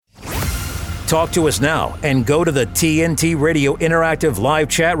Talk to us now and go to the TNT Radio Interactive Live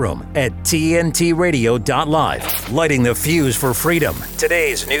chat room at tntradio.live. Lighting the fuse for freedom.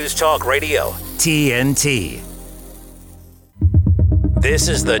 Today's News Talk Radio, TNT. This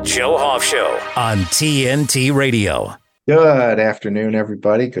is the Joe Hoft Show on TNT Radio. Good afternoon,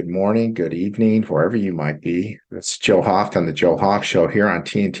 everybody. Good morning, good evening, wherever you might be. It's Joe Hoft on the Joe Hoft Show here on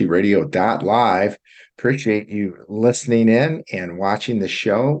tntradio.live. Appreciate you listening in and watching the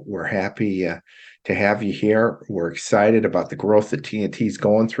show. We're happy to have you here. We're excited about the growth that TNT is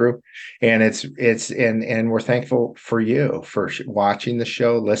going through, and and we're thankful for you for watching the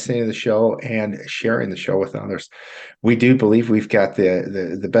show, listening to the show, and sharing the show with others. We do believe we've got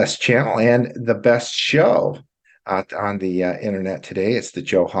the best channel and the best show on the internet today. It's the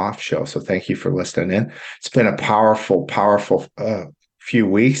Joe Hoft Show. So thank you for listening in. It's been a powerful few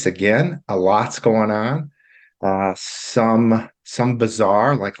weeks. Again, a lot's going on. Some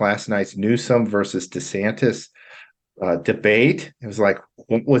bizarre, like last night's Newsom versus DeSantis debate. It was like,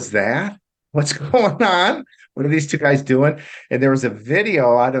 what was that? What's going on? What are these two guys doing? And there was a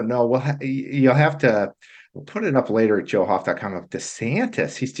video. I don't know. We'll put it up later at joehoft.com of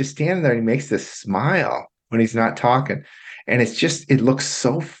DeSantis. He's just standing there and he makes this smile when he's not talking. And it looks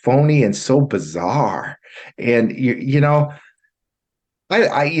so phony and so bizarre. And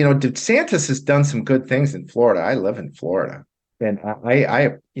DeSantis has done some good things in Florida. I live in Florida, and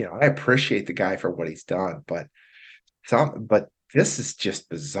I appreciate the guy for what he's done. But this is just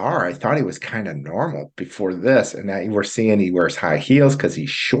bizarre. I thought he was kind of normal before this, and now we're seeing he wears high heels because he's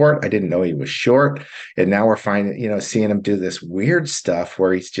short. I didn't know he was short, and now we're seeing him do this weird stuff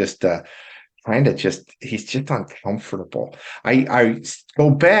where he's just he's just uncomfortable. I go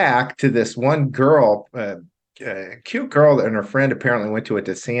back to this one girl. Cute girl and her friend apparently went to a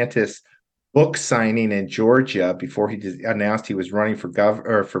DeSantis book signing in Georgia before he announced he was running for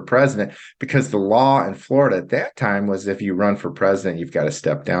president, because the law in Florida at that time was if you run for president, you've got to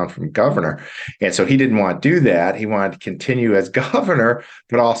step down from governor. And so he didn't want to do that. He wanted to continue as governor,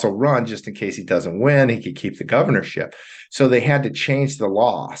 but also run just in case he doesn't win, he could keep the governorship. So they had to change the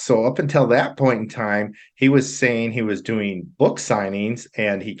law. So up until that point in time, he was saying he was doing book signings,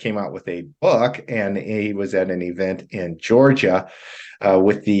 and he came out with a book, and he was at an event in Georgia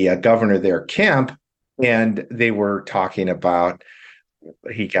with the governor there, Kemp, and they were talking about,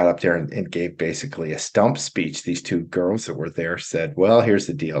 he got up there and gave basically a stump speech. These two girls that were there said, well, here's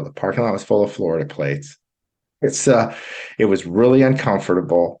the deal. The parking lot was full of Florida plates. It was really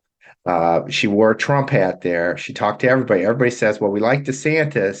uncomfortable. She wore a Trump hat there. She talked to everybody. Everybody says, well, we like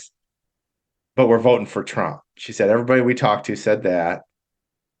DeSantis, but we're voting for Trump. She said, everybody we talked to said that.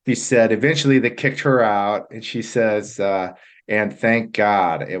 She said, eventually they kicked her out. And she says, and thank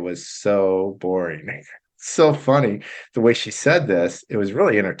God, it was so boring. So funny the way she said this. It was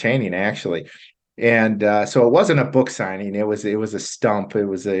really entertaining, actually. And so it wasn't a book signing. It was a stump. It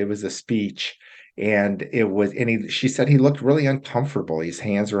was a speech. And she said he looked really uncomfortable. His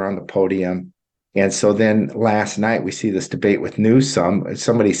hands are on the podium. And so then last night we see this debate with Newsom.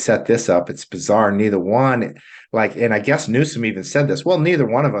 Somebody set this up. It's bizarre. Neither one, and I guess Newsom even said this, well, neither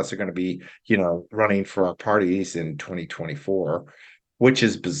one of us are going to be, running for our parties in 2024, which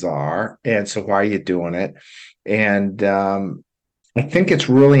is bizarre. And so why are you doing it? And I think it's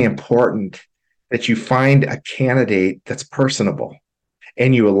really important that you find a candidate that's personable,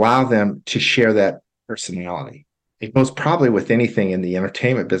 and you allow them to share that personality. It goes probably with anything in the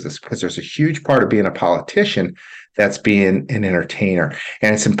entertainment business, because there's a huge part of being a politician that's being an entertainer.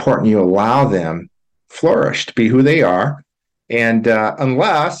 And it's important you allow them flourish, to be who they are. And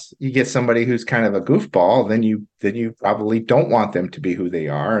unless you get somebody who's kind of a goofball, then you probably don't want them to be who they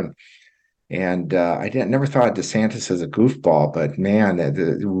are. And I never thought of DeSantis as a goofball, but man,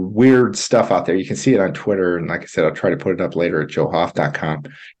 the weird stuff out there. You can see it on Twitter. And like I said, I'll try to put it up later at joehoft.com.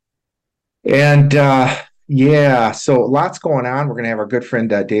 And so lots going on. We're going to have our good friend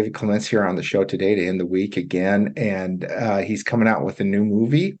David Clements here on the show today to end the week again. And he's coming out with a new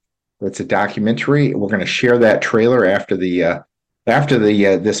movie. It's a documentary. We're going to share that trailer after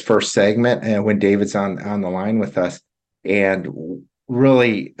this first segment, and when David's on the line with us. And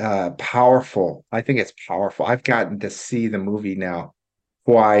really powerful. I think it's powerful. I've gotten to see the movie now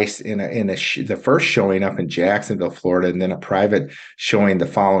twice the first showing up in Jacksonville, Florida, and then a private showing the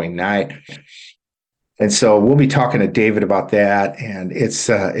following night. And so we'll be talking to David about that, and it's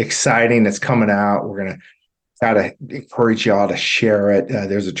exciting. It's coming out. We're going to got to encourage y'all to share it.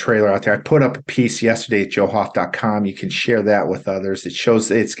 There's a trailer out there. I put up a piece yesterday at joehoft.com. You can share that with others.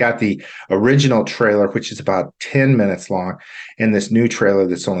 It's got the original trailer, which is about 10 minutes long, and this new trailer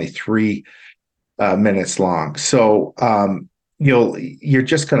that's only 3 minutes long. So you're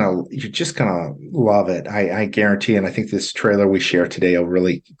just gonna love it. I guarantee, and I think this trailer we share today will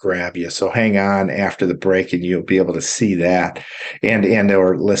really grab you. So hang on after the break, and you'll be able to see that and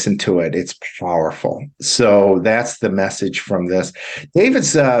or listen to it. It's powerful. So that's the message from this.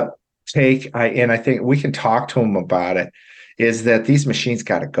 David's take, and I think we can talk to him about it, is that these machines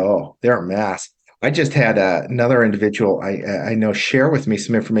got to go. They're a mess. I just had another individual I know share with me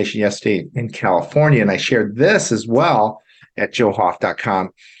some information yesterday in California, and I shared this as well at joehoft.com.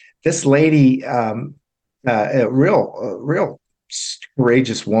 This lady, a real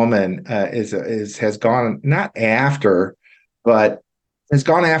courageous woman, is has gone not after, but has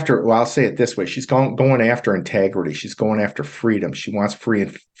gone after. Well, I'll say it this way: she's going after integrity. She's going after freedom. She wants free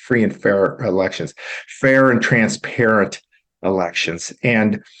and fair elections, fair and transparent elections,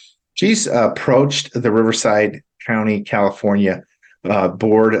 and she's approached the Riverside County, California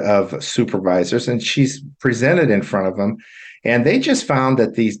Board of Supervisors, and she's presented in front of them. And they just found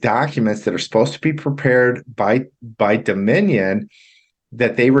that these documents that are supposed to be prepared by Dominion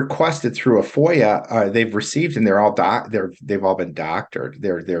that they requested through a FOIA, they've received, and they've all been doctored.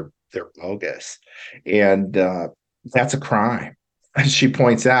 They're bogus, and that's a crime. As she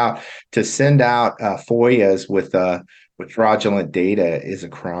points out, to send out FOIAs with fraudulent data is a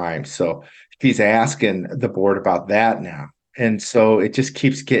crime. So she's asking the board about that now. And so it just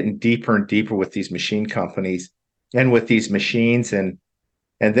keeps getting deeper and deeper with these machine companies and with these machines. And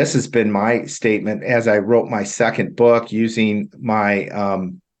this has been my statement as I wrote my second book using my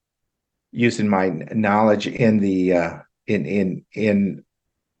knowledge in the in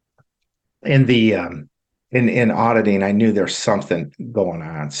the in auditing. I knew there's something going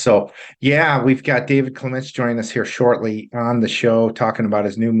on. So yeah, we've got David Clements joining us here shortly on the show, talking about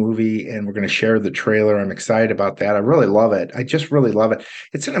his new movie, and we're going to share the trailer. I'm excited about that. I really love it. I just really love it.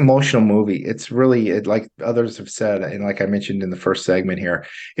 It's an emotional movie. It's really, like others have said, and like I mentioned in the first segment here,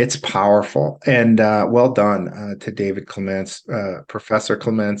 it's powerful. And well done to David Clements, Professor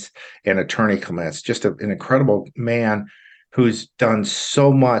Clements, and Attorney Clements. Just an incredible man who's done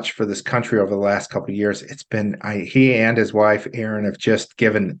so much for this country over the last couple of years. It's been he and his wife Erin have just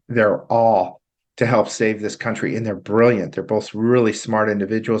given their all to help save this country, and they're brilliant. They're both really smart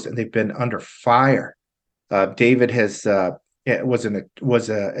individuals, and they've been under fire. David was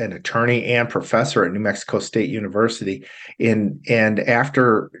an attorney and professor at New Mexico State University, and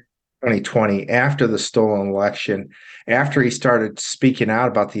after 2020, after the stolen election, after he started speaking out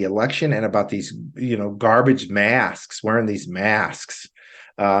about the election and about these, garbage masks, wearing these masks,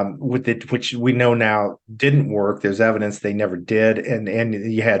 which we know now didn't work. There's evidence they never did, and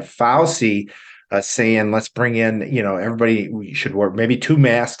you had Fauci saying, "Let's bring in, everybody. We should wear maybe two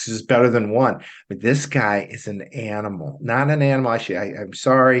masks is better than one." But this guy is an animal, not an animal. I'm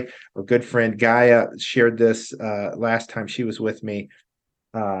sorry. Our good friend Gaia shared this last time she was with me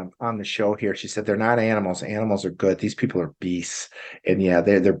on the show here. She said they're not animals. Animals are good. These people are beasts, and yeah,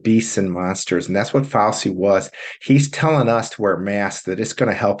 they're beasts and monsters, and that's what Fauci was. He's telling us to wear masks, that it's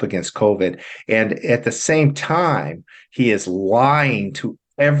going to help against COVID, and at the same time, he is lying to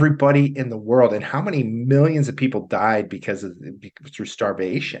everybody in the world. And how many millions of people died through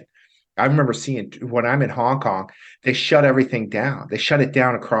starvation? I remember seeing, when I'm in Hong Kong, they shut everything down. They shut it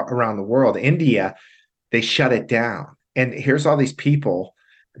down around the world. India, they shut it down. And here's all these people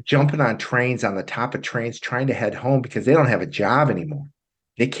jumping on trains, on the top of trains, trying to head home because they don't have a job anymore.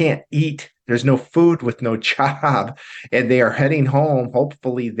 They can't eat. There's no food with no job. And they are heading home.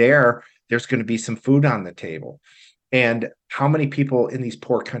 Hopefully there's going to be some food on the table. And how many people in these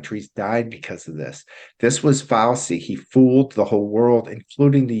poor countries died because of this? This was Fauci. He fooled the whole world,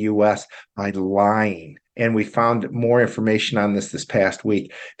 including the US, by lying. And we found more information on this past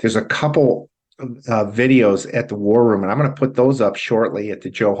week. There's a couple videos at the War Room, and I'm going to put those up shortly at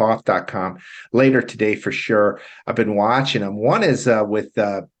the joehoft.com later today for sure. I've been watching them. One is with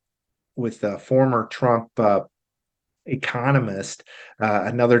former Trump economist,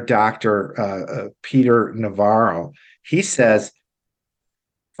 another doctor, Peter Navarro. He says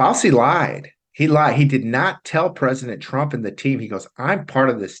Fauci lied. He lied. He did not tell President Trump and the team. He goes, "I'm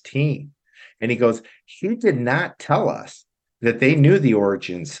part of this team," and he goes, "He did not tell us that they knew the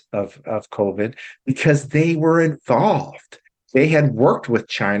origins of COVID because they were involved. They had worked with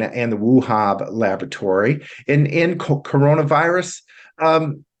China and the Wuhan laboratory in coronavirus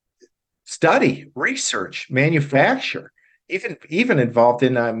study, research, manufacture, even involved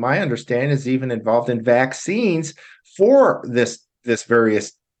in, my understanding is even involved in vaccines for this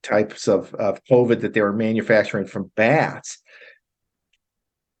various types of COVID that they were manufacturing from bats."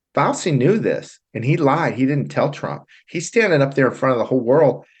 Fauci knew this, and he lied. He didn't tell Trump. He's standing up there in front of the whole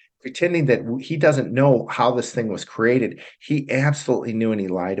world pretending that he doesn't know how this thing was created. He absolutely knew, and he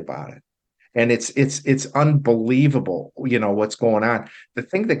lied about it. And it's unbelievable, what's going on. The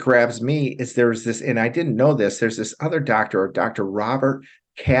thing that grabs me is there's this, and I didn't know this, there's this other doctor, Dr. Robert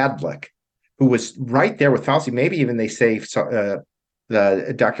Cadlick, who was right there with Fauci. Maybe even they say the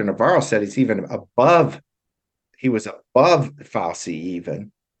Dr. Navarro said he was above Fauci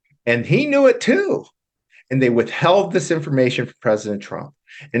even, and he knew it too. And they withheld this information from President Trump.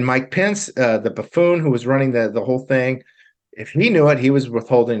 And Mike Pence, the buffoon who was running the whole thing, if he knew it, he was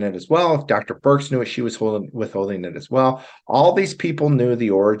withholding it as well. If Dr. Birx knew it, she was withholding it as well. All these people knew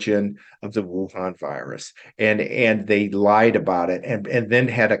the origin of the Wuhan virus, and they lied about it, and then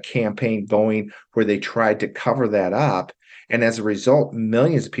had a campaign going where they tried to cover that up. And as a result,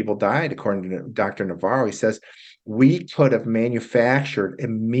 millions of people died, according to Dr. Navarro. He says we could have manufactured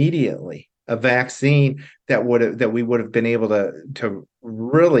immediately a vaccine that we would have been able to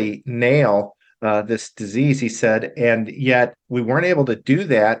really nail this disease, he said, and yet we weren't able to do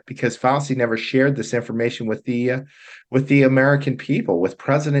that because Fauci never shared this information with the American people, with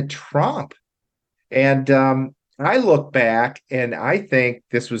President Trump. And I look back and I think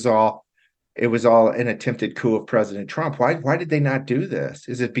it was all an attempted coup of President Trump. Why did they not do this?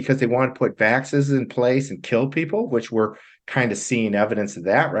 Is it because they want to put vaccines in place and kill people, which we're kind of seeing evidence of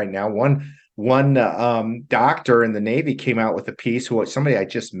that right now? One doctor in the Navy came out with a piece, somebody I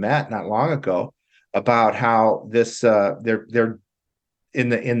just met not long ago, about how this they're in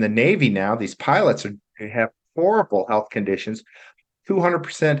the Navy now. These pilots have horrible health conditions,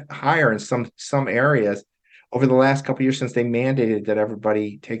 200% higher in some areas over the last couple of years since they mandated that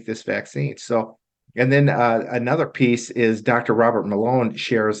everybody take this vaccine. So, and then another piece is Dr. Robert Malone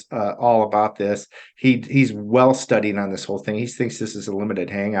shares all about this. He's well studied on this whole thing. He thinks this is a limited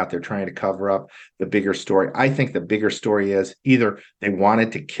hangout. They're trying to cover up the bigger story. I think the bigger story is either they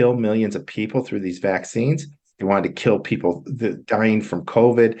wanted to kill millions of people through these vaccines. They wanted to kill people dying from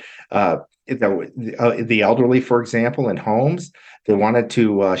COVID, the elderly, for example, in homes. They wanted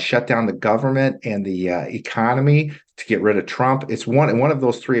to shut down the government and the economy to get rid of Trump. It's one of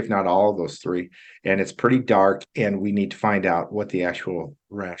those three, if not all of those three. And it's pretty dark, and we need to find out what the actual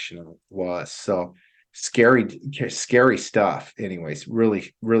rationale was. So scary stuff. Anyways,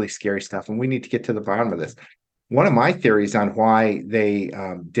 really, really scary stuff. And we need to get to the bottom of this. One of my theories on why they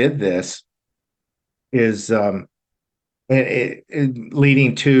did this is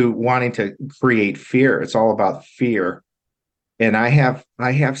leading to wanting to create fear. It's all about fear. And I have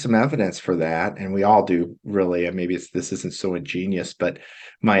some evidence for that, and we all do, really. And maybe this isn't so ingenious, but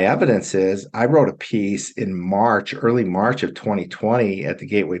my evidence is I wrote a piece in early March of 2020 at the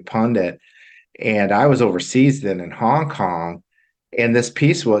Gateway Pundit, and I was overseas then in Hong Kong. And this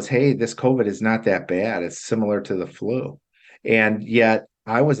piece was, hey, this COVID is not that bad. It's similar to the flu. And yet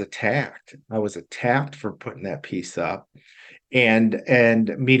I was attacked. I was attacked for putting that piece up, and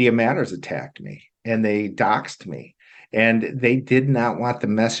Media Matters attacked me, and they doxed me. And they did not want the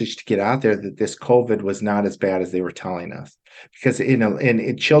message to get out there that this COVID was not as bad as they were telling us, because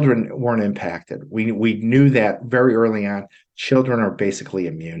children weren't impacted. We knew that very early on. Children are basically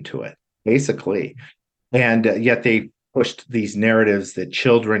immune to it, basically, and yet they pushed these narratives that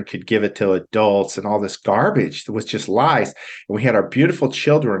children could give it to adults and all this garbage that was just lies. And we had our beautiful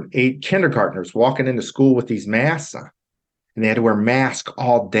children, 8 kindergartners, walking into school with these masks on. And they had to wear masks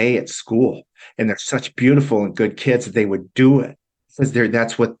all day at school. And they're such beautiful and good kids that they would do it because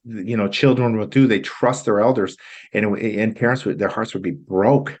that's what children will do. They trust their elders, and parents their hearts would be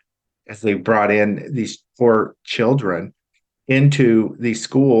broke as they brought in these poor children into these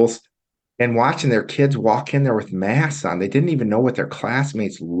schools and watching their kids walk in there with masks on. They didn't even know what their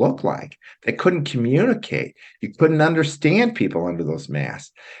classmates looked like. They couldn't communicate. You couldn't understand people under those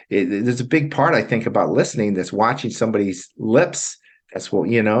masks. There's a big part, I think, about listening that's watching somebody's lips. That's what,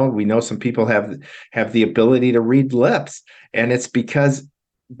 we know some people have the ability to read lips. And it's because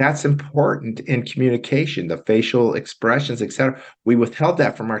that's important in communication, the facial expressions, et cetera. We withheld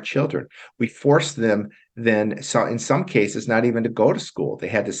that from our children. We forced them then, so in some cases, not even to go to school. They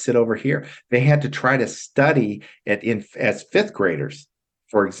had to sit over here. They had to try to study as 5th graders,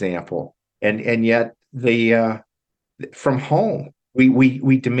 for example. And yet they from home,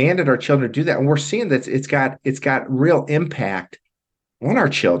 we demanded our children to do that. And we're seeing that it's got real impact on our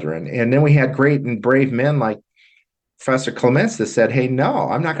children. And then we had great and brave men like Professor Clements that said, hey, no,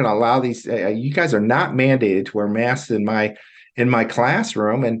 I'm not going to allow these. You guys are not mandated to wear masks in my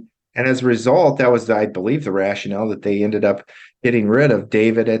classroom. And as a result, that was, I believe, the rationale that they ended up getting rid of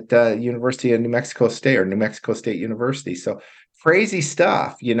David at University of New Mexico State or New Mexico State University. So crazy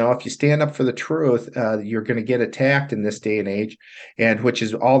stuff. If you stand up for the truth, you're going to get attacked in this day and age, and which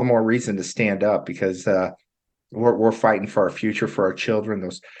is all the more reason to stand up, because we're fighting for our future, for our children,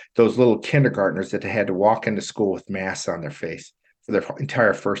 those little kindergartners that had to walk into school with masks on their face for their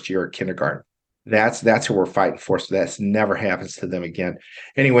entire first year at kindergarten. That's who we're fighting for. So that never happens to them again.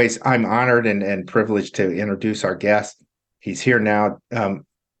 Anyways, I'm honored and privileged to introduce our guest. He's here now,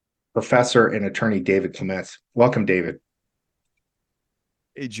 Professor and attorney David Clements. Welcome, David.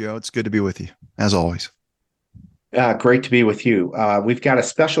 Hey, Joe. It's good to be with you, as always. Great to be with you. We've got a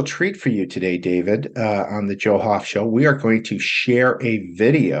special treat for you today, David, on the Joe Hoft Show. We are going to share a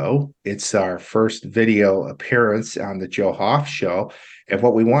video. It's our first video appearance on the Joe Hoft Show. And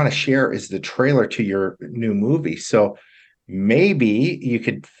what we want to share is the trailer to your new movie. So maybe you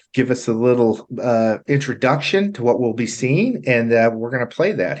could give us a little introduction to what we'll be seeing, and we're going to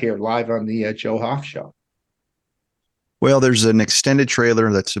play that here live on the Joe Hoft Show. Well, there's an extended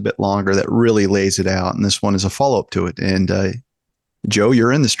trailer that's a bit longer that really lays it out, and this one is a follow-up to it. And Joe,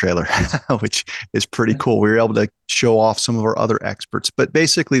 you're in this trailer, which is pretty cool. We were able to show off some of our other experts, but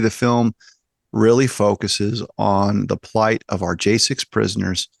basically the film really focuses on the plight of our J6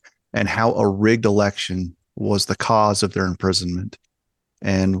 prisoners and how a rigged election was the cause of their imprisonment.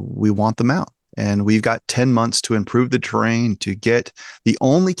 And we want them out. And we've got 10 months to improve the terrain to get the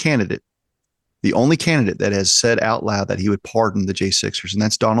only candidate that has said out loud that he would pardon the J6ers, and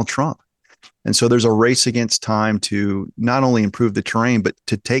that's Donald Trump. And so there's a race against time to not only improve the terrain, but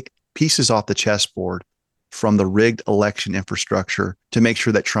to take pieces off the chessboard from the rigged election infrastructure to make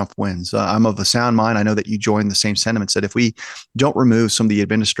sure that Trump wins. I'm of a sound mind. I know that you join the same sentiments that if we don't remove some of the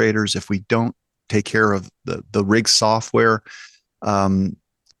administrators, if we don't take care of the rigged software,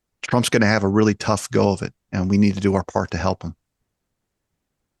 Trump's going to have a really tough go of it, and we need to do our part to help him.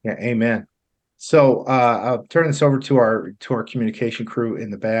 Yeah, amen. So I'll turn this over to our communication crew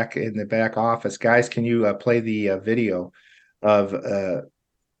in the back office. Guys, can you play the video of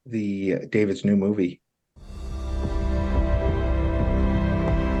David's new movie?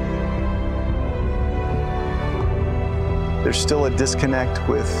 There's still a disconnect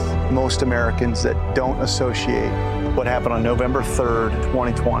with most Americans that don't associate what happened on November 3rd,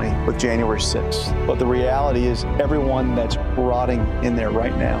 2020 with January 6th. But the reality is everyone that's rotting in there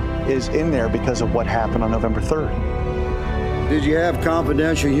right now is in there because of what happened on November 3rd. Did you have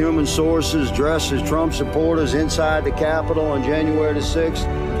confidential human sources dressed as Trump supporters inside the Capitol on January the 6th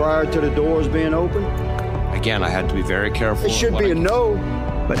prior to the doors being open? Again, I had to be very careful. It should be a no.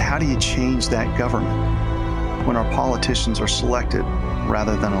 But how do you change that government when our politicians are selected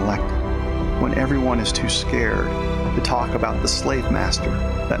rather than elected? When everyone is too scared to talk about the slave master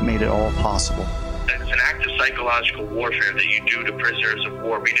that made it all possible? It's an act of psychological warfare that you do to prisoners of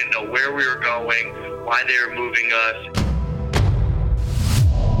war. We didn't know where we were going, why they were moving us.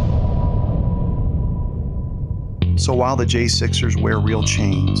 So while the J6ers wear real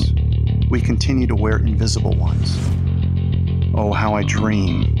chains, we continue to wear invisible ones. Oh, how I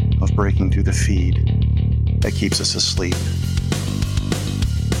dream of breaking through the feed that keeps us asleep.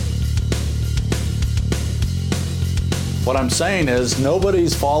 What I'm saying is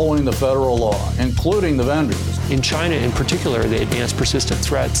nobody's following the federal law, including the vendors. In China in particular, they advance persistent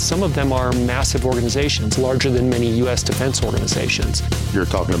threats. Some of them are massive organizations, larger than many U.S. defense organizations. You're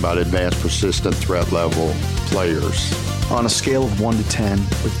talking about advanced persistent threat level players. On a scale of 1 to 10,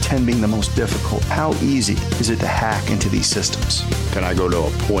 with 10 being the most difficult, how easy is it to hack into these systems? Can I go to a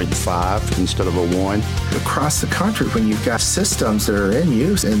 0.5 instead of a 1? Across the country, when you've got systems that are in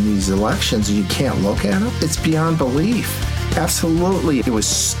use in these elections and you can't look at them, it's beyond belief. Absolutely. It was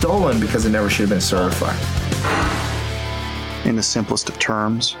stolen because it never should have been certified. In the simplest of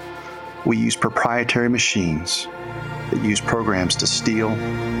terms, we use proprietary machines that use programs to steal,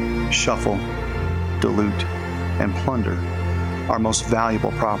 shuffle, dilute, and plunder our most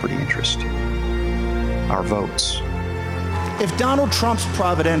valuable property interest, our votes. If Donald Trump's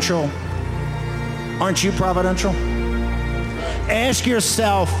providential, aren't you providential? Ask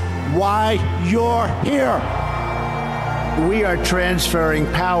yourself why you're here. We are transferring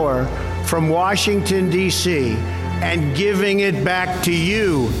power from Washington, D.C., and giving it back to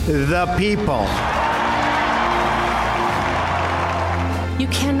you, the people. You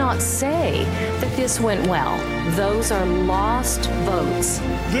cannot say that this went well. Those are lost votes.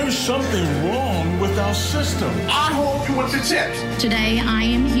 There's something wrong with our system. I hold you with the tips. Today, I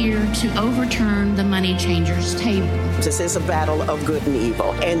am here to overturn the money changers' table. This is a battle of good and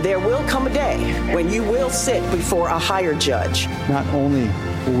evil, and there will come a day when you will sit before a higher judge. Not only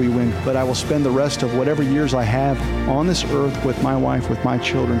will we win, but I will spend the rest of whatever years I have on this earth with my wife, with my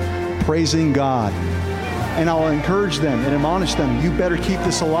children, praising God and I'll encourage them and admonish them, you better keep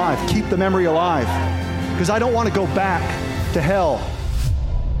this alive. Keep the memory alive, because I don't want to go back to hell.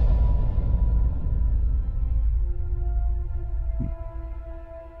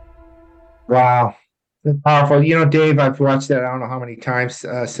 Wow. Powerful. You know, Dave, I've watched that I don't know how many times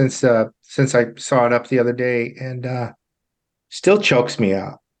since I saw it up the other day, and still chokes me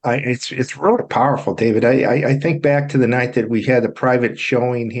up. It's really powerful, David. I think back to the night that we had the private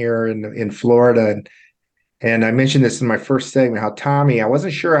showing here in Florida, and I mentioned this in my first segment, how Tommy, I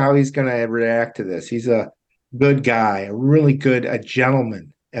wasn't sure how he's going to react to this. He's a good guy, a really good, a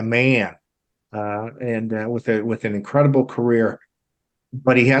gentleman, a man, and with an incredible career,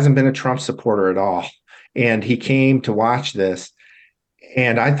 but he hasn't been a Trump supporter at all. And he came to watch this,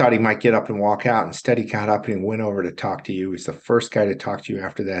 and I thought he might get up and walk out. Instead, he got up and went over to talk to you. He's the first guy to talk to you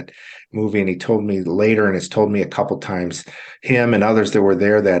after that movie. And he told me later, and has told me a couple times, him and others that were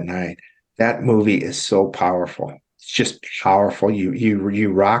there that night, that movie is so powerful. It's just powerful.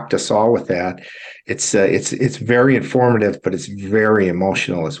 You rocked us all with that. It's very informative, but it's very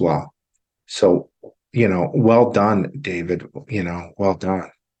emotional as well. So, well done, David. Well done.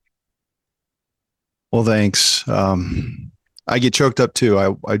 Well, thanks. I get choked up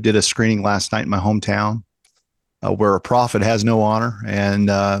too. I did a screening last night in my hometown where a prophet has no honor, and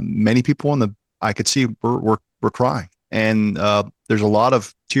many people I could see were crying. And there's a lot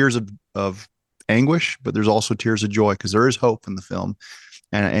of tears of anguish, but there's also tears of joy, because there is hope in the film,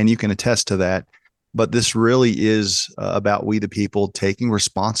 and you can attest to that. But this really is about we the people taking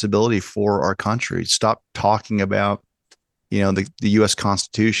responsibility for our country. Stop talking about the U.S.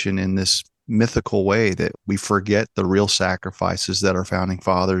 Constitution in this mythical way that we forget the real sacrifices that our founding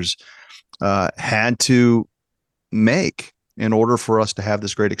fathers had to make in order for us to have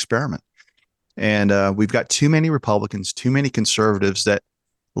this great experiment. And we've got too many Republicans, too many conservatives that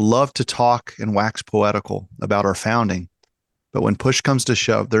love to talk and wax poetical about our founding. But when push comes to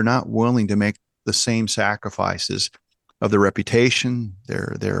shove, they're not willing to make the same sacrifices of their reputation,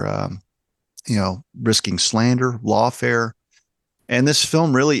 their risking slander, lawfare. And this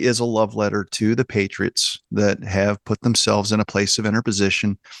film really is a love letter to the patriots that have put themselves in a place of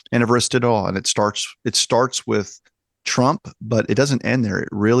interposition and have risked it all. And it starts with Trump, but it doesn't end there. It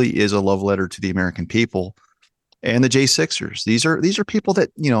really is a love letter to the American people and the J6ers. These are people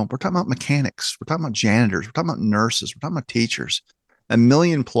that, we're talking about mechanics, we're talking about janitors, we're talking about nurses, we're talking about teachers, 1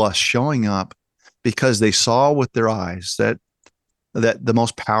 million plus showing up because they saw with their eyes that the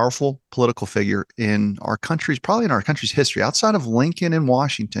most powerful political figure in our country's, probably in our country's history, outside of Lincoln and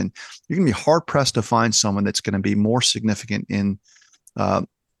Washington, you're going to be hard pressed to find someone that's going to be more significant in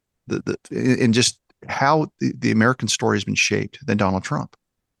in just how the American story has been shaped than Donald Trump.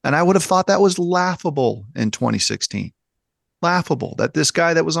 And I would have thought that was laughable in 2016. Laughable that this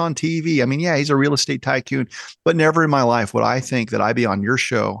guy that was on TV, I mean, yeah, he's a real estate tycoon, but never in my life would I think that I'd be on your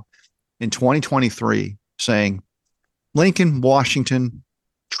show in 2023 saying, Lincoln, Washington,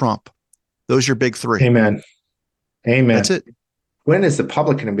 Trump. Those are your big three. Amen. That's it. When is the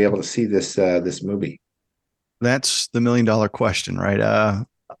public going to be able to see this movie? That's the $1 million question, right?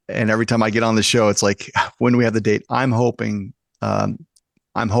 And every time I get on the show, it's like, when do we have the date? I'm hoping, don't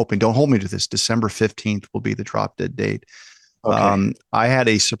hold me to this, December 15th will be the drop dead date. Okay. I had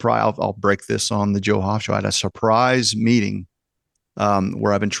a surprise, I'll break this on the Joe Hoft show. I had a surprise meeting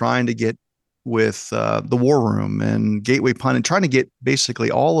where I've been trying to get with the War Room and Gateway Pundit, and trying to get basically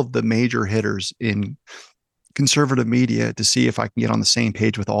all of the major hitters in conservative media to see if I can get on the same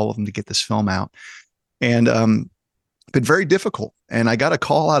page with all of them to get this film out. And been very difficult. And I got a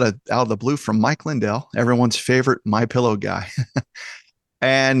call out of the blue from Mike Lindell, everyone's favorite MyPillow guy.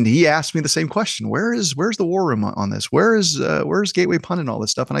 And he asked me the same question. Where's the War Room on this? Where's Gateway Pundit and all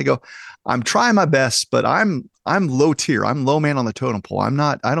this stuff? And I go, I'm trying my best, but I'm low tier. I'm low man on the totem pole.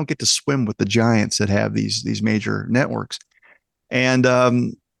 I don't get to swim with the giants that have these major networks.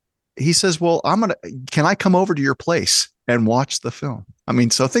 And he says, well, can I come over to your place and watch the film? I mean,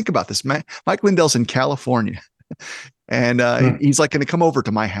 so think about this, man. Mike Lindell's in California and he's like going to come over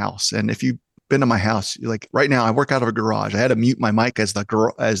to my house. And if you've been to my house, like right now, I work out of a garage. I had to mute my mic as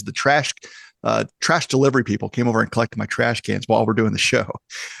the trash delivery people came over and collected my trash cans while we're doing the show.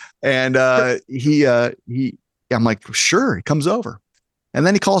 And I'm like, sure. He comes over. And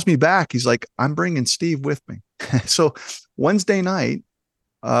then he calls me back. He's like, I'm bringing Steve with me. So Wednesday night,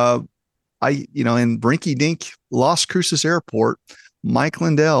 in Brinky Dink Las Cruces Airport, Mike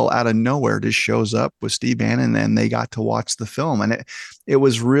Lindell out of nowhere just shows up with Steve Bannon, and they got to watch the film. And it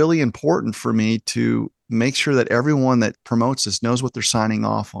was really important for me to make sure that everyone that promotes this knows what they're signing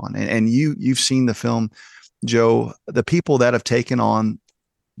off on. And you've seen the film, Joe, the people that have taken on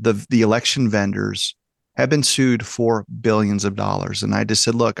the election vendors have been sued for billions of dollars. And I just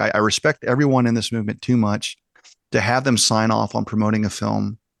said, look, I respect everyone in this movement too much to have them sign off on promoting a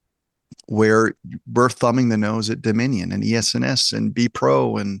film where we're thumbing the nose at Dominion and ESNS and B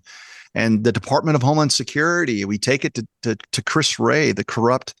Pro and the Department of Homeland Security. We take it to Chris Wray, the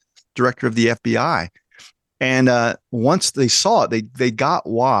corrupt director of the FBI. And once they saw it, they got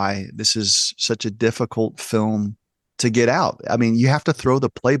why this is such a difficult film to get out. I mean, you have to throw the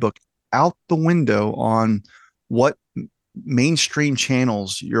playbook out the window on what mainstream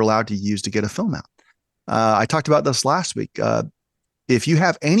channels you're allowed to use to get a film out. I talked about this last week. If you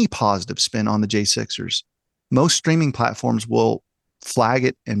have any positive spin on the J6ers, most streaming platforms will flag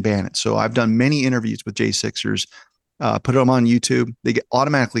it and ban it. So I've done many interviews with J6ers, put them on YouTube. They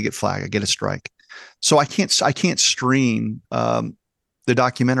automatically get flagged. I get a strike. So I can't stream the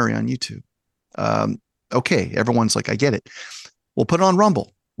documentary on YouTube. Okay, everyone's like, I get it. We'll put it on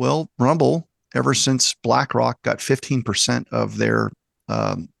Rumble. Well, Rumble, ever since BlackRock got 15% of their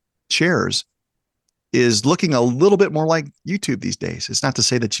shares, is looking a little bit more like YouTube these days. It's not to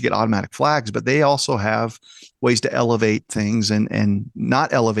say that you get automatic flags, but they also have ways to elevate things and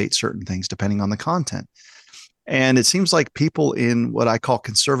not elevate certain things depending on the content. And it seems like people in what I call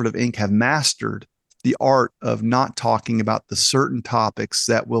conservative Inc. have mastered the art of not talking about the certain topics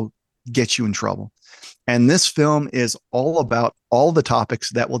that will get you in trouble. And this film is all about all the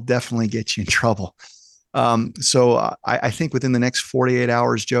topics that will definitely get you in trouble. So I think within the next 48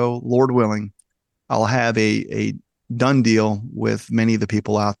 hours, Joe, Lord willing, I'll have a done deal with many of the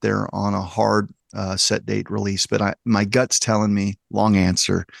people out there on a hard set date release. But my gut's telling me, long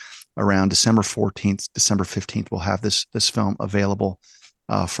answer, around December 14th, December 15th, we'll have this film available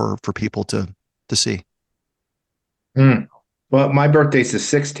for people to see. Mm. Well, my birthday's the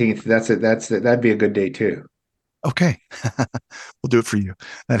 16th. That'd be a good day too. Okay. We'll do it for you.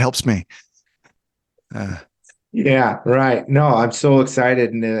 That helps me. Yeah, right. No, I'm so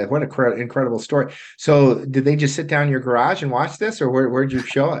excited. And what an incredible story. So did they just sit down in your garage and watch this, or where'd you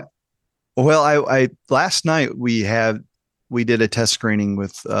show it? Well, I last night we did a test screening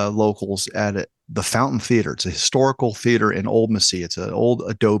with locals at the Fountain Theater. It's a historical theater in Old Massey. It's an old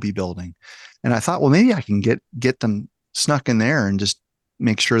Adobe building. And I thought, well, maybe I can get them snuck in there and just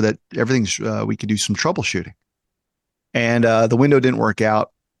make sure that everything's, we could do some troubleshooting. And the window didn't work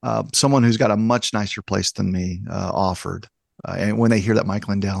out. Someone who's got a much nicer place than me offered. And when they hear that Mike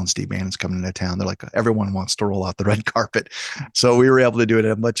Lindell and Steve Bannon's coming into town, they're like, everyone wants to roll out the red carpet. So we were able to do it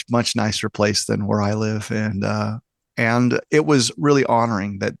at a much, much nicer place than where I live. And it was really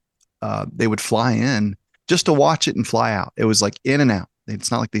honoring that they would fly in just to watch it and fly out. It was like in and out.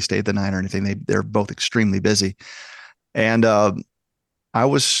 It's not like they stayed the night or anything. They're both extremely busy. And I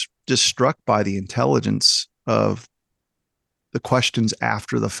was just struck by the intelligence of the questions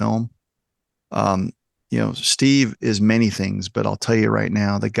after the film. Steve is many things, but I'll tell you right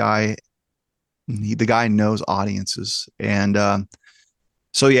now, the guy knows audiences. And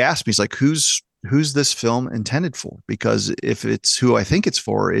so he asked me, he's like, who's this film intended for? Because if it's who I think it's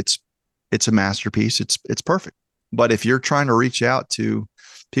for, it's a masterpiece. It's perfect. But if you're trying to reach out to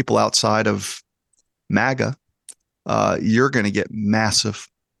people outside of MAGA, you're going to get massive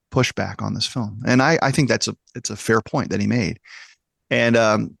pushback on this film. And I think it's a fair point that he made.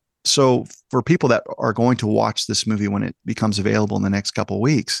 And so for people that are going to watch this movie when it becomes available in the next couple of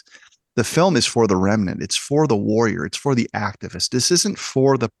weeks, the film is for the remnant. It's for the warrior. It's for the activist. This isn't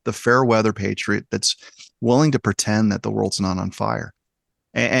for the fair weather patriot that's willing to pretend that the world's not on fire.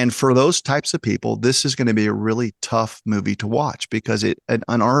 And for those types of people, this is going to be a really tough movie to watch because it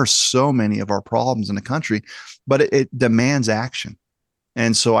unearths so many of our problems in the country, but it demands action.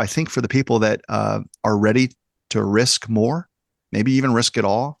 And so I think for the people that are ready to risk more, maybe even risk it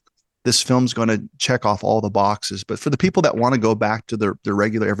all, this film's going to check off all the boxes. But for the people that want to go back to their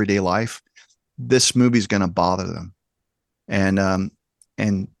regular everyday life, this movie's going to bother them.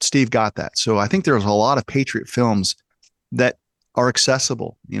 And Steve got that. So I think there's a lot of patriot films that are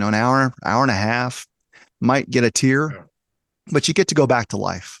accessible, an hour and a half, might get a tear, but you get to go back to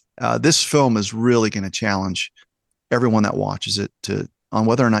life. This film is really going to challenge everyone that watches it on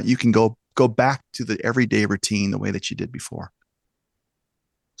whether or not you can go back to the everyday routine the way that you did before.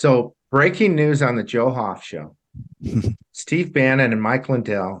 So breaking news on the Joe Hoft show. Steve Bannon and Mike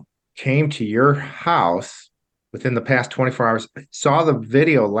Lindell came to your house within the past 24 hours, saw the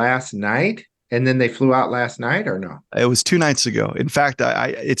video last night, and then they flew out last night, or no? It was 2 nights ago. In fact,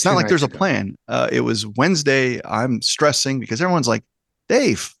 it's not like there's a plan. It was Wednesday. I'm stressing because everyone's like,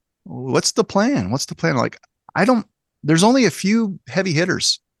 Dave, what's the plan? What's the plan? Like, there's only a few heavy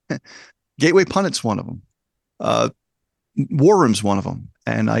hitters. Gateway Pundit's one of them. War Room's one of them.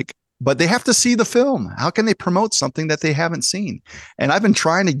 And like, but they have to see the film. How can they promote something that they haven't seen? And I've been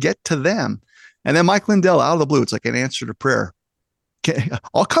trying to get to them. And then Mike Lindell, out of the blue, it's like an answer to prayer.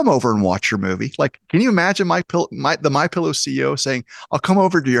 I'll come over and watch your movie. Like, can you imagine the My Pillow CEO saying, "I'll come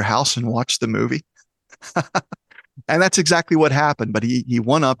over to your house and watch the movie"? And that's exactly what happened. But he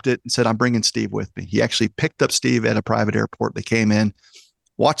one-upped it and said, "I'm bringing Steve with me." He actually picked up Steve at a private airport. They came in,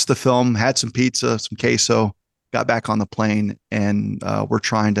 watched the film, had some pizza, some queso, got back on the plane, and we're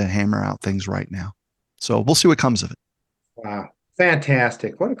trying to hammer out things right now. So we'll see what comes of it. Wow.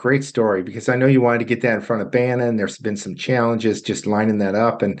 Fantastic. What a great story, because I know you wanted to get that in front of Bannon. There's been some challenges just lining that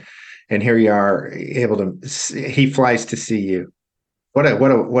up, and here you are able to, he flies to see you. What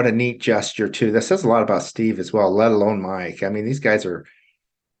a neat gesture too. That says a lot about Steve as well, let alone Mike. I mean, these guys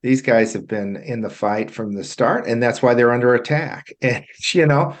have been in the fight from the start, and that's why they're under attack. And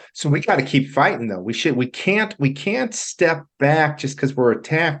so we got to keep fighting though. We can't step back just because we're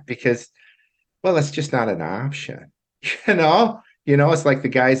attacked, because, well, that's just not an option. It's like the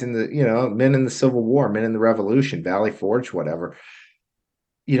guys in the, men in the Civil War, men in the Revolution, Valley Forge, whatever.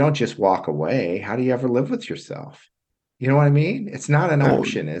 You don't just walk away. How do you ever live with yourself? You know what I mean? It's not an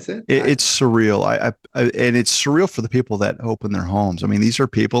option, is it? It's surreal. And it's surreal for the people that open their homes. I mean, these are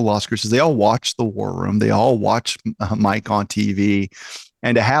people, Las Cruces, they all watch The War Room. They all watch Mike on TV.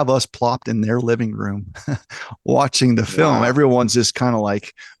 And to have us plopped in their living room watching the film, everyone's just kind of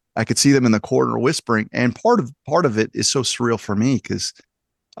like, I could see them in the corner whispering. And part of it is so surreal for me because,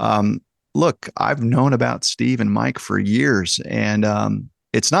 look, I've known about Steve and Mike for years, and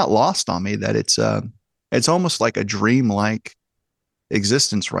it's not lost on me that it's almost like a dream-like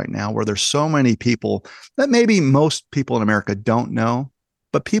existence right now, where there's so many people that maybe most people in America don't know,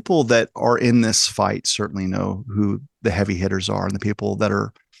 but people that are in this fight certainly know who the heavy hitters are, and the people that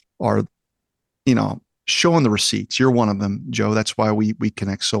are showing the receipts. You're one of them, Joe. That's why we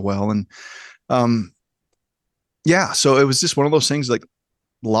connect so well. And so it was just one of those things, like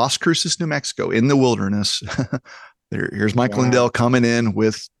Las Cruces, New Mexico, in the wilderness. Here's Mike Lindell coming in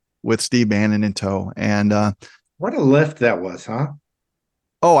with Steve Bannon in tow. And what a lift that was, huh?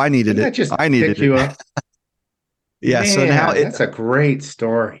 Oh, I needed it. I needed you up. Yeah. Man, so now that's a great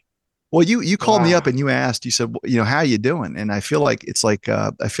story. Well, you called me up and you asked, you said, how you doing? And I feel like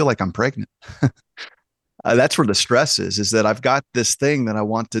I feel like I'm pregnant. That's where the stress is that I've got this thing that I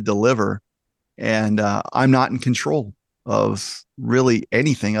want to deliver, and I'm not in control of really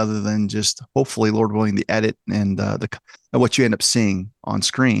anything other than just, hopefully, Lord willing, the edit and what you end up seeing on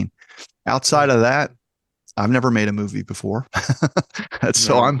screen. Outside of that, I've never made a movie before.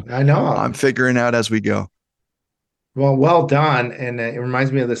 I'm figuring out as we go. Well done. And it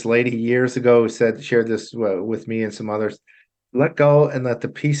reminds me of this lady years ago who shared this with me and some others. Let go and let the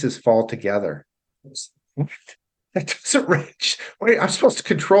pieces fall together. That doesn't reach. Wait, I'm supposed to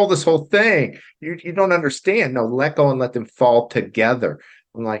control this whole thing. You don't understand. No, let go and let them fall together.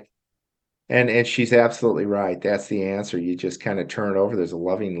 I'm like, and she's absolutely right. That's the answer. You just kind of turn it over. There's a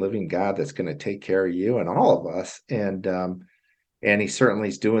loving, living God that's going to take care of you and all of us. And he certainly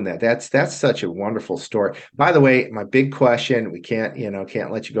is doing that. That's such a wonderful story. By the way, my big question, we can't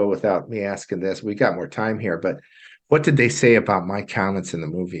let you go without me asking this. We got more time here, but what did they say about my comments in the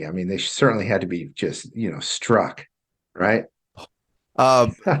movie? I mean, they certainly had to be just, struck, right?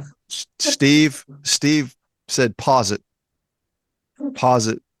 Steve said, pause it.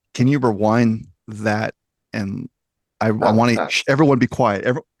 Can you rewind that? And I want to, everyone be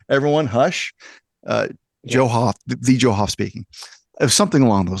quiet. Everyone hush. Joe Hoft, the Joe Hoft speaking. Something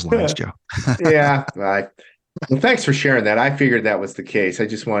along those lines, Joe. Yeah. Right. Well, thanks for sharing that. I figured that was the case. I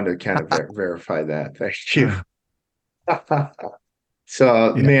just wanted to kind of verify that. Thank you.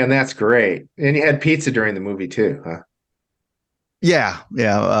 So, man, that's great. And you had pizza during the movie too, huh? Yeah.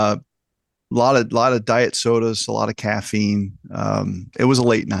 A lot of diet sodas, a lot of caffeine. It was a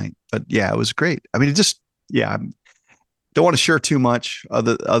late night, but yeah, it was great. I mean, I don't want to share too much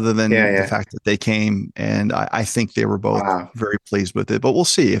other than the fact that they came, and I think they were both very pleased with it. But we'll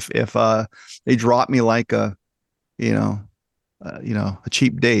see if they drop me like a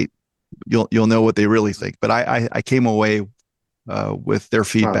cheap date. You'll know what they really think. But I came away with their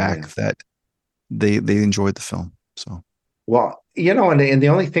feedback that they enjoyed the film. So, well, and the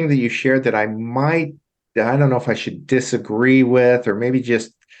only thing that you shared that I don't know if I should disagree with, or maybe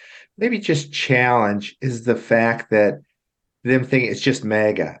just challenge, is the fact that them thinking it's just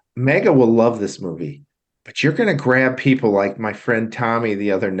MAGA. MAGA will love this movie, but you're going to grab people like my friend Tommy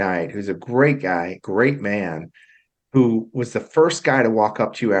the other night, who's a great guy, great man, who was the first guy to walk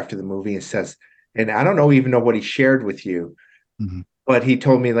up to you after the movie and says, and I don't even know what he shared with you, but he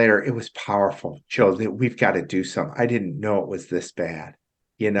told me later, it was powerful, Joe, that we've got to do something. I didn't know it was this bad.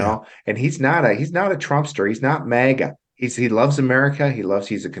 and he's not a Trumpster. He's not MAGA. He loves America.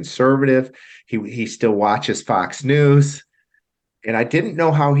 He's a conservative. He still watches Fox News. And I didn't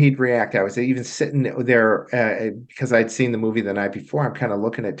know how he'd react. I was even sitting there because I'd seen the movie the night before. I'm kind of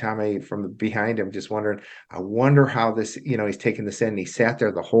looking at Tommy from behind him, just wondering, I wonder how this, he's taking this in. And he sat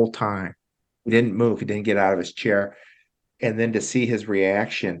there the whole time. He didn't move. He didn't get out of his chair. And then to see his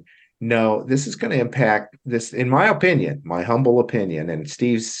reaction, no, this is going to impact this, in my opinion, my humble opinion. And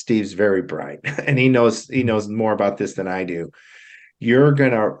Steve's very bright, and he knows more about this than I do. You're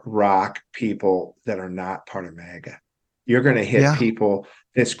going to rock people that are not part of MAGA. You're going to hit people,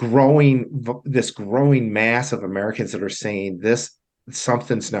 this growing mass of Americans that are saying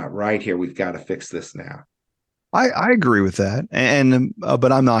something's not right here. We've got to fix this now. I agree with that. And,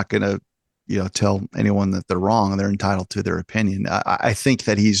 but I'm not going to, tell anyone that they're wrong. They're entitled to their opinion. I think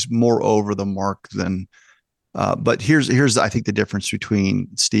that he's more over the mark than, but here's, I think the difference between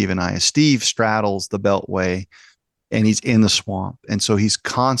Steve and I. Steve straddles the Beltway and he's in the swamp. And so he's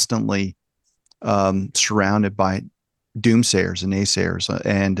constantly surrounded by doomsayers and naysayers,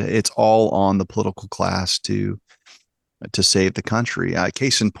 and it's all on the political class to save the country.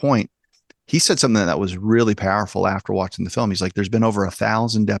 Case in point, he said something that was really powerful after watching the film. He's like, there's been over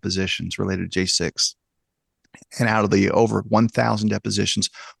 1,000 depositions related to J6. And out of the over 1,000 depositions,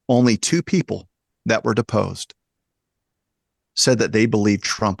 only 2 people that were deposed said that they believed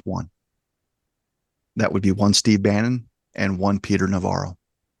Trump won. That would be one Steve Bannon and one Peter Navarro.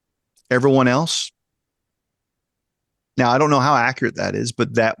 Everyone else, now, I don't know how accurate that is, but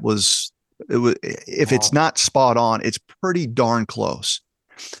it was, if it's not spot on, it's pretty darn close.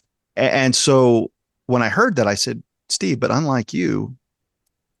 And so when I heard that, I said, Steve, but unlike you,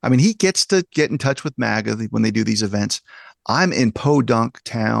 I mean, he gets to get in touch with MAGA when they do these events. I'm in podunk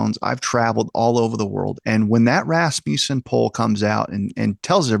towns. I've traveled all over the world. And when that Rasmussen poll comes out and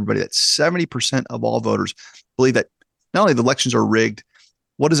tells everybody that 70% of all voters believe that not only the elections are rigged,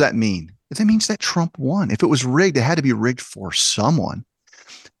 what does that mean? That means that Trump won. If it was rigged, it had to be rigged for someone.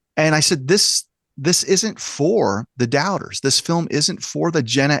 And I said, this isn't for the doubters. This film isn't for the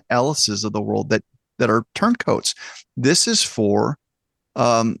Jenna Ellises of the world that are turncoats. This is for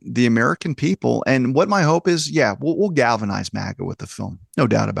the American people. And what my hope is, we'll galvanize MAGA with the film. No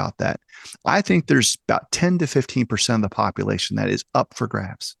doubt about that. I think there's about 10 to 15% of the population that is up for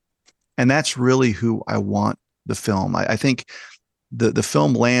grabs. And that's really who I want the film. I think the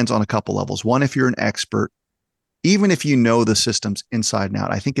film lands on a couple levels. One, if you're an expert, even if you know the systems inside and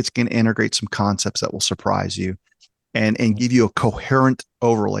out, I think it's going to integrate some concepts that will surprise you and give you a coherent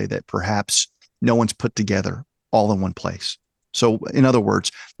overlay that perhaps no one's put together all in one place. So in other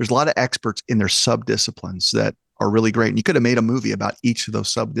words, there's a lot of experts in their sub-disciplines that are really great. And you could have made a movie about each of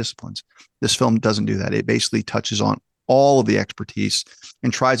those sub-disciplines. This film doesn't do that. It basically touches on all of the expertise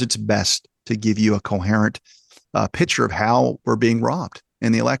and tries its best to give you a coherent picture of how we're being robbed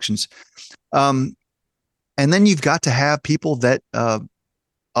in the elections. And then you've got to have people that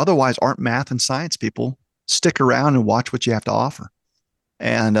otherwise aren't math and science people stick around and watch what you have to offer.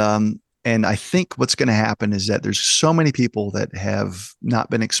 And I think what's going to happen is that there's so many people that have not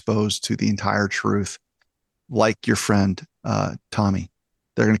been exposed to the entire truth, like your friend, Tommy.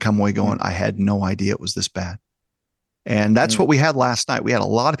 They're going to come away going, I had no idea it was this bad. And that's what we had last night. We had a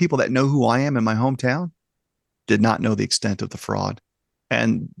lot of people that know who I am in my hometown, did not know the extent of the fraud.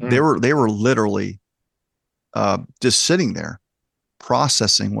 And they were literally just sitting there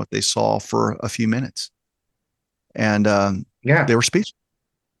processing what they saw for a few minutes. And they were speechless.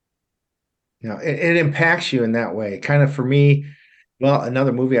 It impacts you in that way. Kind of for me, well,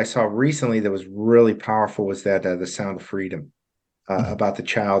 another movie I saw recently that was really powerful was that The Sound of Freedom, about the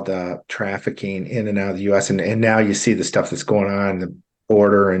child trafficking in and out of the U.S. And now you see the stuff that's going on, the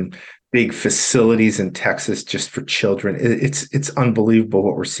border and big facilities in Texas just for children. It's unbelievable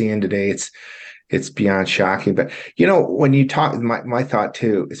what we're seeing today. It's beyond shocking. But when you talk, my thought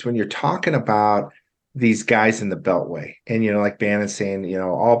too is when you're talking about these guys in the Beltway, and like Bannon saying,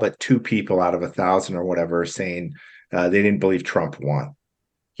 all but 2 people out of 1,000 or whatever are saying they didn't believe Trump won.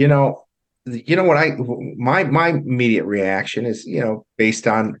 What my immediate reaction is, based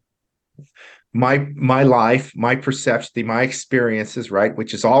on my life, my perception, my experiences, right,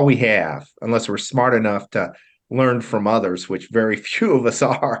 which is all we have, unless we're smart enough to learn from others, which very few of us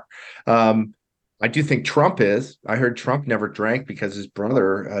are. I do think Trump is. I heard Trump never drank because his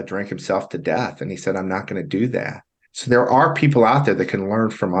brother drank himself to death, and he said, I'm not going to do that. So there are people out there that can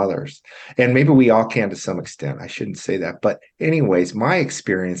learn from others, and maybe we all can to some extent. I shouldn't say that, but anyways, my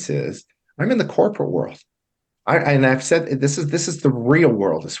experience is I'm in the corporate world. And I've said this is the real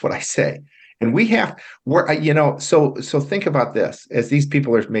world, is what I say. And so think about this as these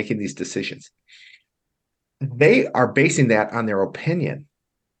people are making these decisions. They are basing that on their opinion.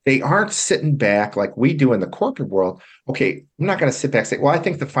 They aren't sitting back like we do in the corporate world. Okay, I'm not going to sit back and say, well, I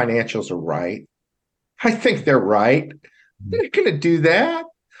think the financials are right. I think they're right. I'm not going to do that.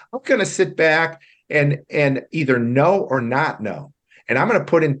 I'm going to sit back and either know or not know. And I'm going to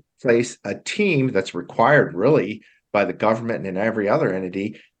put in place a team that's required really by the government and every other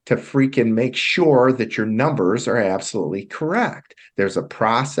entity to freaking make sure that your numbers are absolutely correct. There's a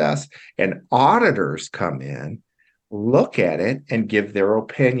process, and auditors come in, look at it, and give their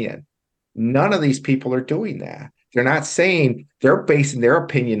opinion. None of these people are doing that. They're not saying, they're basing their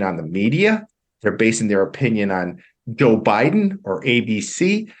opinion on the media. They're basing their opinion on Joe Biden or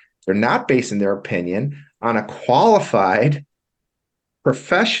ABC. They're not basing their opinion on a qualified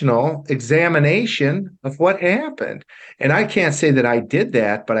professional examination of what happened. And I can't say that I did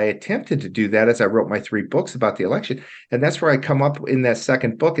that, but I attempted to do that as I wrote my 3 books about the election. And that's where I come up in that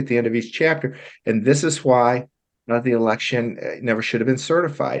second book at the end of each chapter. And this is why the election never should have been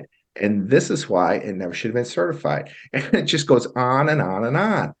certified. And this is why it never should have been certified. And it just goes on and on and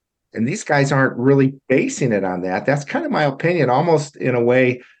on. And these guys aren't really basing it on that. That's kind of my opinion, almost in a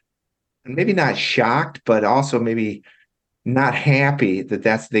way, maybe not shocked, but also maybe not happy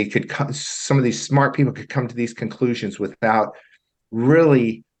that they could come, some of these smart people could come to these conclusions without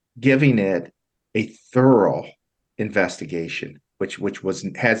really giving it a thorough investigation, which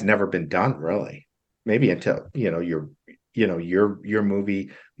has never been done really. Maybe until your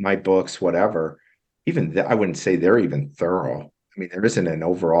movie, my books, whatever. Even I wouldn't say they're even thorough. I mean, there isn't an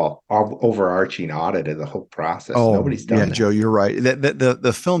overarching audit of the whole process. Nobody's done that. Joe, you're right.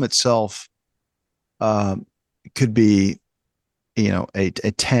 The film itself could be, a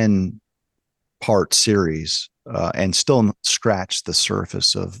 10-part series and still scratch the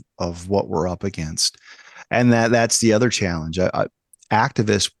surface of what we're up against. And that's the other challenge.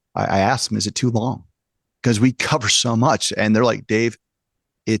 Activists, I asked them, is it too long? Because we cover so much. And they're like, Dave,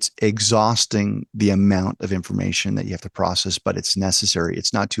 it's exhausting the amount of information that you have to process, but it's necessary.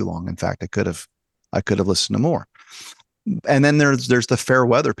 It's not too long. In fact, I could have listened to more. And then there's the fair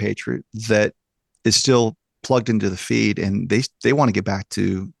weather patriot that is still plugged into the feed, and they want to get back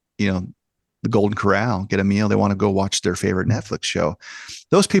to, the Golden Corral, get a meal. They want to go watch their favorite Netflix show.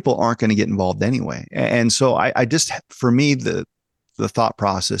 Those people aren't going to get involved anyway. And so I just, for me, the thought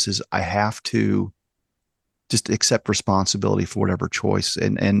process is I have to just accept responsibility for whatever choice.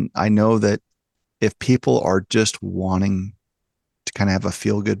 And I know that if people are just wanting to kind of have a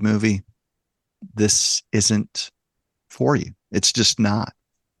feel good movie, this isn't for you. It's just not.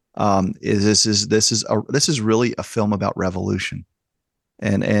 This is really a film about revolution,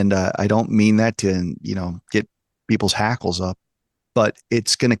 and I don't mean that to get people's hackles up, but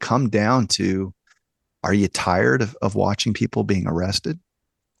it's going to come down to, are you tired of watching people being arrested?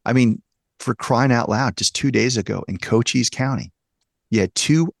 I mean, for crying out loud, just 2 days ago in Cochise County, you had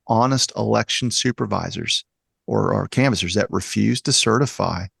 2 honest election supervisors or canvassers that refused to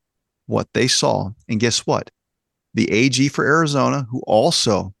certify what they saw, and guess what? The AG for Arizona, who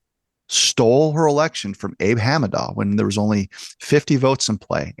also stole her election from Abe Hamadah when there was only 50 votes in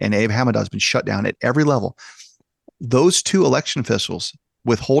play, and Abe Hamadah has been shut down at every level. Those 2 election officials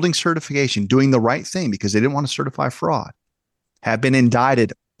withholding certification, doing the right thing because they didn't want to certify fraud, have been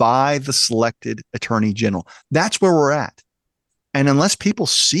indicted by the selected attorney general. That's where we're at. And unless people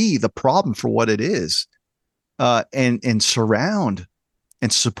see the problem for what it is, and surround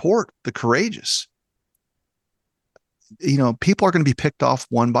and support the courageous, people are going to be picked off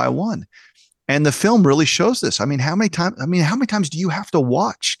one by one. And the film really shows this. I mean, how many times do you have to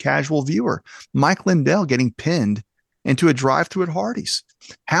watch, casual viewer, Mike Lindell getting pinned into a drive-thru at Hardee's?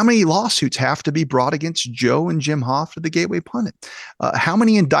 How many lawsuits have to be brought against Joe and Jim Hoft of the Gateway Pundit? How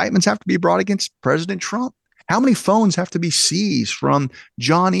many indictments have to be brought against President Trump? How many phones have to be seized from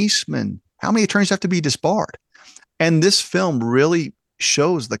John Eastman? How many attorneys have to be disbarred? And this film really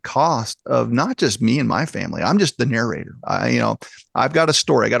shows the cost of not just me and my family. I'm just the narrator. I've got a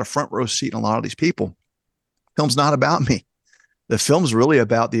story. I got a front row seat in a lot of these people. Film's not about me. The film's really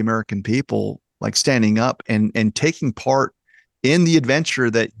about the American people, like standing up and taking part in the adventure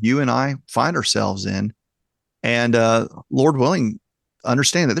that you and I find ourselves in. And Lord willing,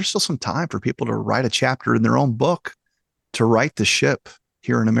 understand that there's still some time for people to write a chapter in their own book to right the ship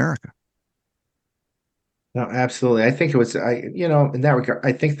here in America. No, absolutely. I think it was, in that regard,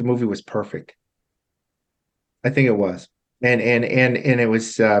 I think the movie was perfect. I think it was. And it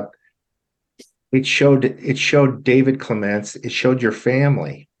was, it showed David Clements. It showed your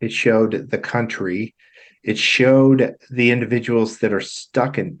family. It showed the country. It showed the individuals that are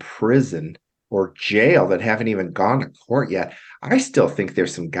stuck in prison or jail that haven't even gone to court yet. I still think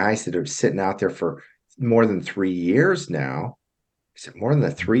there's some guys that are sitting out there for more than 3 years now. Is it more than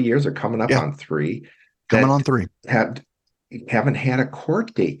 3 years or coming up on 3? Coming on 3. Haven't had a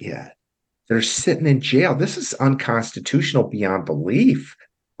court date yet. They're sitting in jail. This is unconstitutional beyond belief.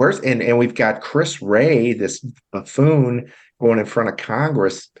 And we've got Chris Wray, this buffoon, going in front of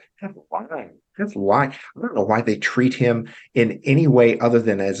Congress. That's lying. I don't know why they treat him in any way other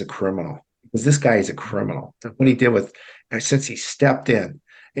than as a criminal, because this guy is a criminal. What he did since he stepped in,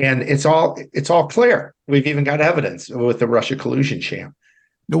 and it's all clear. We've even got evidence with the Russia collusion sham.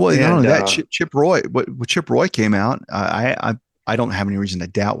 No, well, not only that, Chip Roy. When Chip Roy came out, I don't have any reason to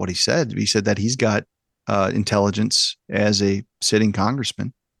doubt what he said. He said that he's got intelligence as a sitting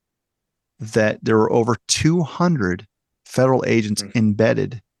congressman that there were over 200 federal agents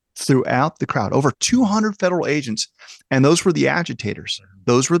embedded throughout the crowd, over 200 federal agents. And those were the agitators.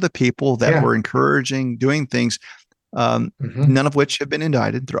 Those were the people that were encouraging, doing things, none of which have been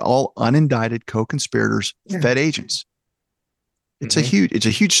indicted. They're all unindicted co-conspirators, Fed agents. It's a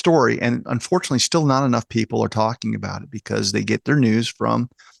huge story. And unfortunately, still not enough people are talking about it because they get their news from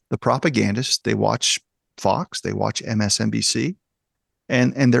the propagandists. They watch Fox, they watch MSNBC,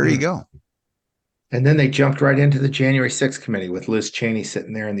 and there you go. And then they jumped right into the January 6th committee with Liz Cheney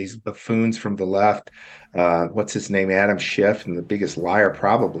sitting there and these buffoons from the left. What's his name? Adam Schiff, and the biggest liar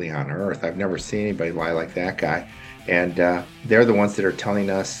probably on earth. I've never seen anybody lie like that guy. And they're the ones that are telling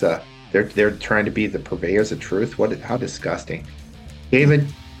us they're trying to be the purveyors of truth. How disgusting. David,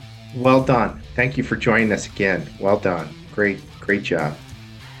 well done. Thank you for joining us again. Well done. Great job.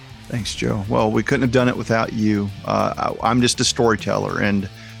 Thanks, Joe. Well, we couldn't have done it without you. I'm just a storyteller, and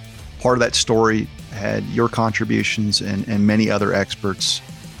part of that story had your contributions and many other experts.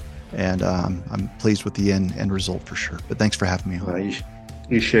 And I'm pleased with the end result for sure. But thanks for having me on. Well,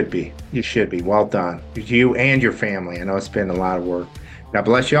 you should be. You should be. Well done. You and your family. I know it's been a lot of work. God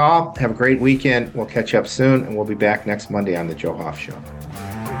bless you all. Have a great weekend. We'll catch up soon, and we'll be back next Monday on the Joe Hoft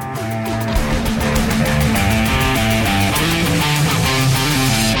Show.